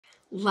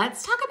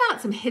Let's talk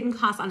about some hidden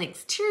costs on the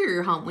exterior of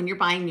your home when you're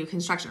buying new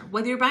construction.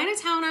 Whether you're buying a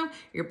townhome,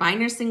 you're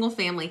buying a single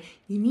family,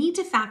 you need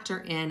to factor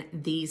in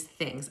these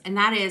things, and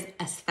that is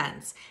a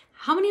fence.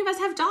 How many of us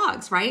have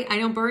dogs, right? I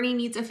know Bernie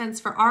needs a fence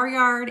for our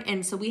yard,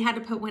 and so we had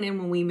to put one in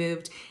when we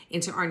moved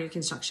into our new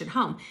construction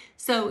home.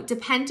 So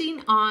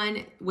depending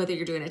on whether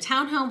you're doing a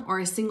townhome or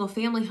a single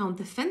family home,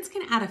 the fence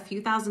can add a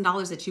few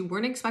 $1,000s that you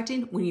weren't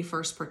expecting when you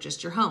first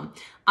purchased your home.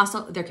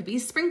 Also, there could be a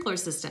sprinkler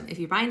system. If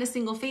you're buying a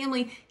single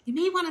family, you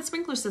may want a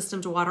sprinkler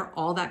system to water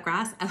all that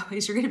grass.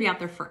 Otherwise, you're gonna be out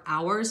there for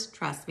hours,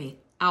 trust me,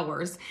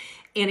 hours.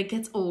 And it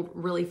gets old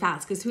really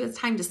fast because who has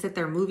time to sit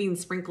there moving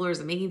sprinklers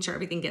and making sure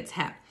everything gets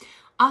hit?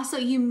 Also,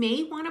 you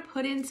may want to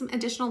put in some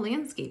additional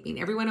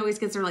landscaping. Everyone always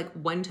gets their like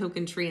one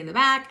token tree in the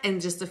back and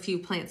just a few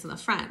plants in the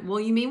front. Well,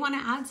 you may want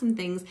to add some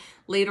things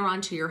later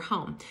on to your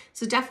home.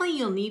 So definitely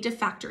you'll need to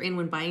factor in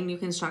when buying new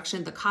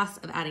construction, the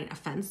cost of adding a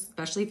fence,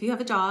 especially if you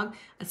have a dog,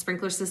 a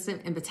sprinkler system,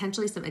 and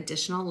potentially some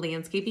additional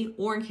landscaping,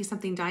 or in case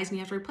something dies and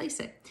you have to replace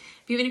it.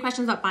 If you have any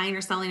questions about buying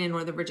or selling in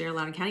Northern Virginia or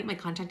Loudoun County, my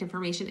contact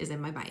information is in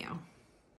my bio.